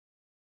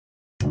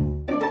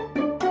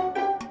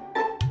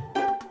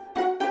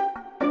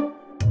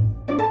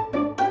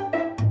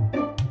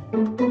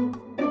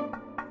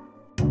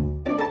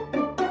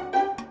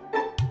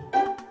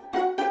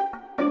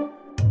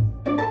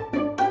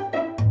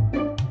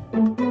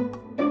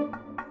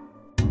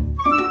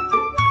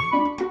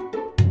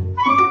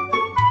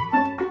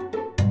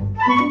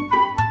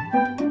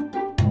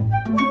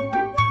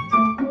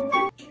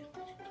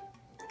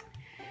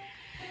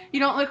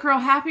don't look real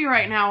happy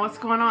right now. What's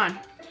going on?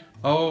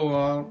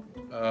 Oh,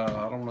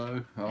 I don't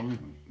know.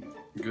 I'm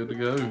good to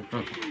go.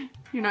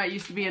 You're not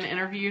used to being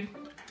interviewed?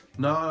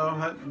 No, I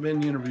haven't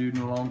been interviewed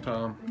in a long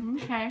time.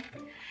 Okay.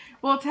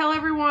 Well, tell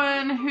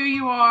everyone who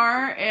you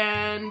are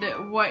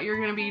and what you're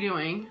going to be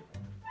doing.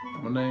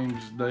 My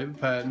name's David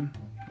Patton.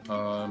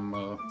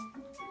 I'm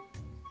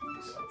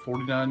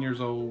 49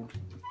 years old.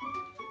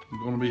 I'm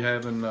going to be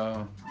having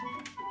a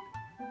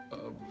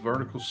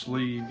vertical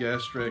sleeve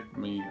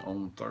gastrectomy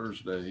on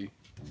Thursday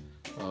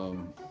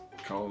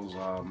because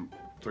I'm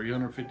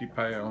 350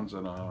 pounds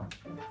and I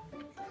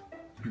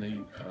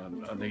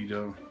need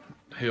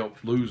help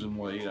losing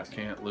weight. I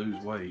can't lose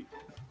weight.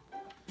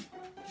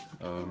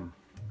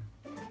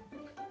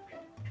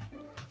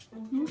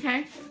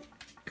 Okay,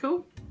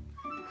 cool.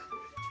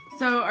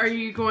 So are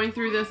you going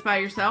through this by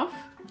yourself?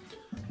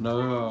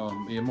 No,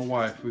 me and my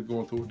wife, we're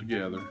going through it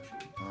together.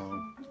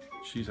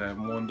 She's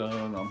having one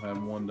done, I'm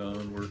having one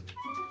done. We're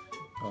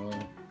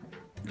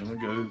gonna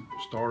go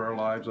start our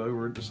lives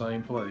over at the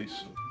same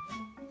place.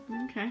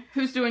 Okay.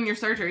 Who's doing your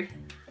surgery?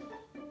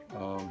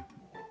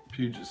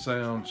 Puget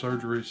Sound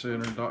Surgery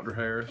Center, Dr.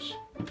 Harris.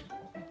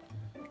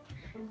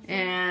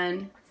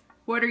 And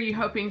what are you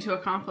hoping to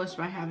accomplish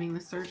by having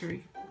this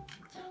surgery?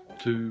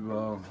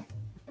 To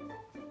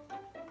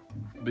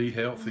be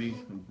healthy,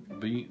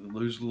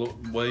 lose a little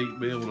weight,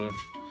 be able to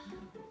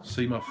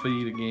see my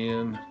feet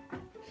again,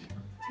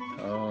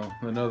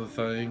 and other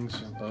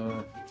things.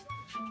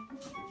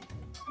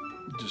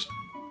 Just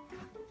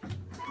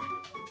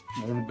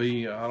want to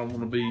be. I don't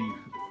want to be.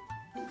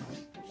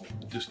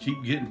 Just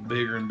keep getting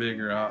bigger and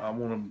bigger. I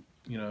want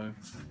to,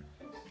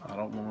 I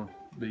don't want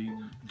to be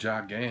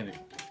gigantic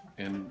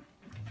and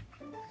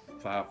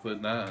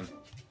 5'9".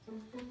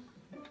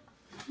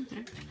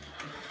 Okay.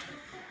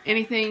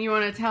 Anything you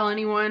want to tell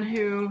anyone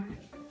who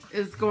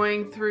is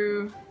going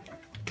through,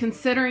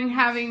 considering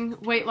having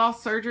weight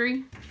loss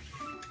surgery?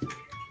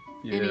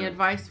 Yeah. Any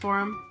advice for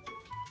them?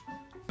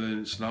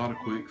 It's not a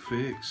quick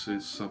fix.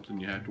 It's something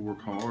you have to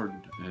work hard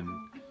and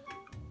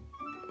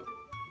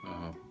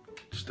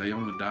stay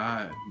on the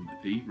diet and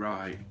eat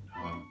right.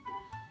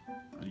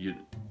 Your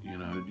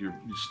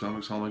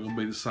stomach's only going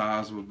to be the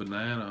size of a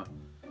banana,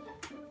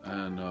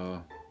 and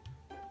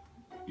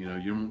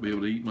you won't be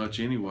able to eat much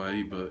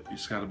anyway, but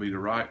it's got to be the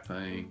right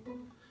thing.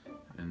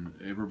 And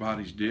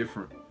everybody's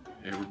different.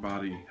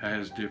 Everybody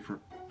has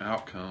different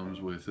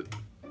outcomes with it.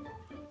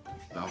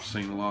 I've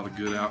seen a lot of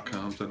good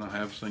outcomes and I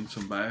have seen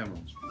some bad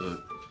ones,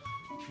 but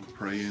I'm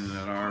praying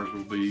that ours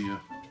will be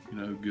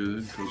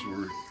good, because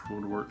we're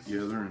going to work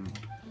together and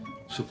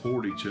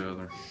support each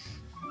other.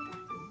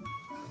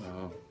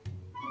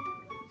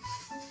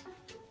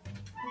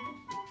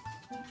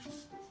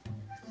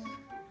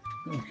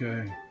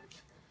 Okay.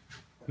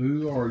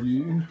 Who are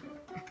you?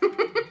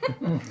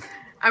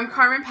 I'm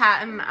Carmen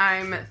Patton.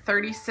 I'm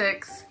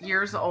 36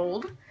 years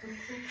old,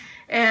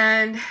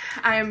 and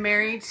I am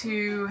married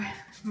to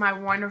my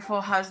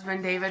wonderful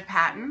husband, David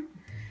Patton,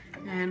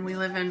 and we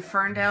live in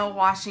Ferndale,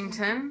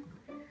 Washington,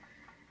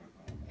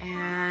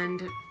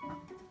 and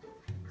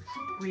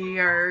we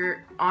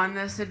are on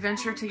this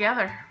adventure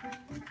together,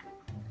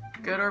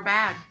 good or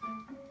bad,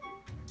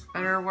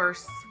 better or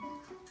worse.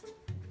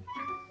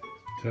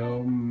 Tell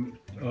them,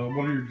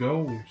 what are your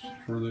goals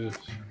for this?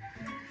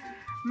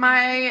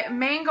 My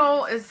main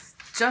goal is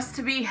just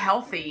to be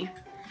healthy.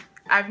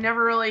 I've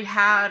never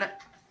had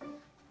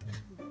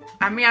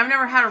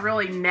a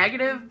really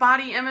negative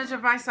body image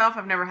of myself.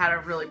 I've never had a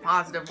really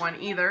positive one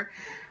either.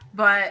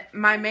 But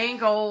my main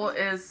goal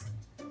is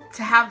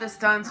to have this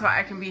done so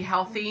I can be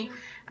healthy.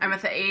 I'm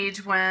at the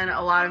age when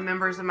a lot of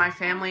members of my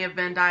family have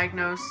been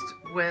diagnosed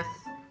with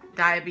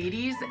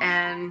diabetes,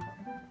 and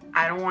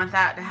I don't want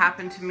that to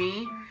happen to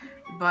me.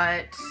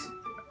 But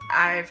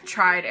I've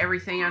tried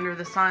everything under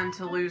the sun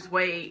to lose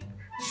weight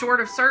short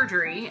of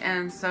surgery,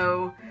 and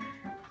so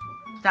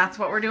that's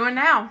what we're doing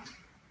now.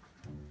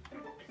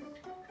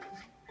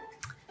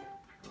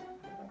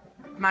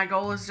 My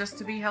goal is just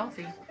to be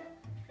healthy.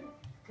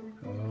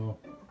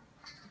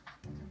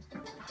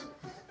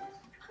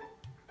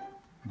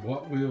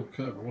 What we'll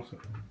cover, what's it?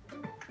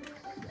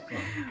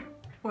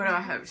 What do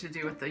I hope to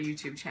do with the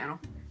YouTube channel?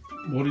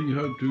 What do you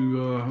hope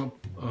to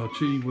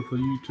achieve with the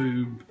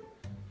YouTube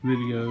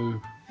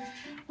video?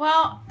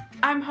 Well,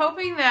 I'm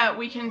hoping that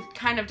we can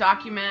kind of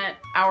document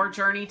our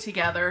journey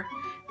together,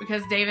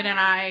 because David and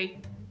I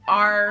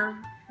are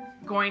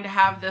going to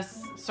have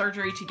this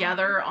surgery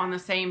together on the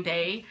same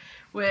day,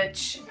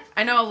 which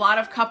I know a lot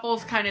of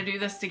couples kind of do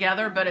this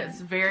together, but it's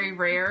very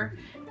rare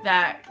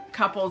that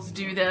couples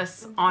do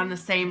this on the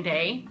same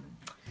day.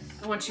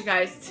 I want you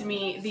guys to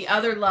meet the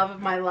other love of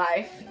my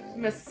life,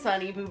 Miss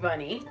Sunny Boo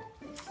Bunny.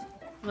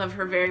 Love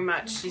her very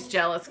much. She's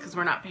jealous because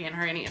we're not paying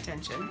her any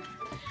attention.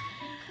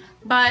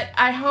 But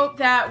I hope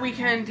that we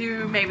can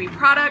do maybe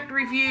product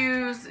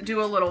reviews,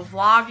 do a little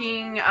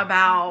vlogging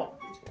about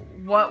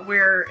what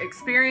we're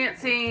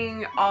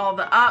experiencing, all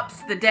the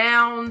ups, the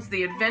downs,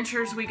 the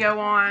adventures we go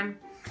on.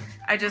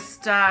 I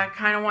just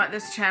kind of want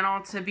this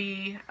channel to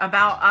be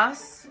about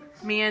us,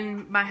 me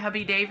and my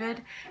hubby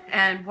David,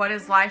 and what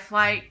is life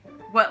like,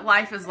 what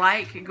life is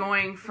like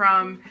going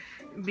from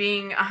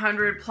being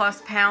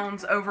 100+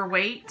 pounds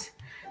overweight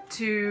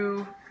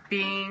to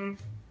being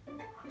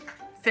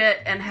fit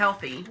and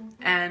healthy,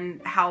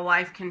 and how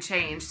life can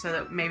change so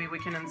that maybe we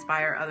can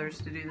inspire others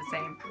to do the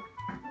same.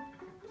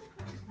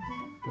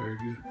 Very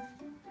good.